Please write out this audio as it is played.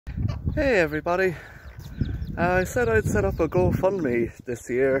Hey everybody, I said I'd set up a GoFundMe this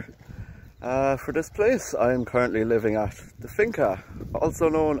year for this place I'm currently living at, the Finca, also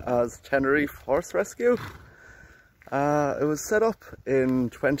known as Tenerife Horse Rescue. It was set up in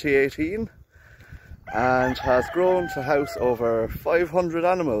 2018 and has grown to house over 500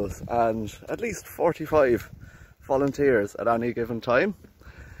 animals and at least 45 volunteers at any given time.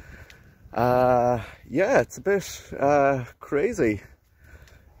 Yeah, it's a bit crazy.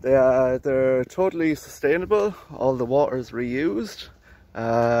 They're totally sustainable. All the water is reused.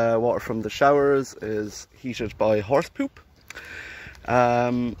 Water from the showers is heated by horse poop.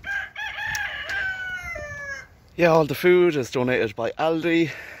 Yeah, all the food is donated by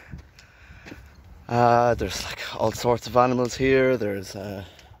Aldi. There's like all sorts of animals here. There's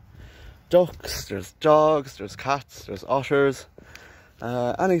ducks, there's dogs, there's cats, there's otters.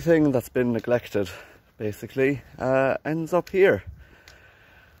 Anything that's been neglected basically ends up here.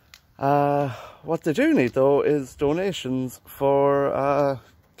 What they do need though is donations for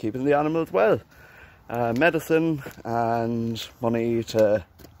keeping the animals well. Medicine and money to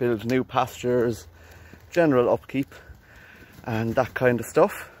build new pastures, general upkeep and that kind of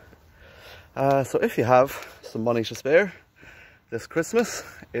stuff. So if you have some money to spare this Christmas,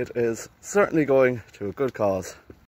 it is certainly going to a good cause.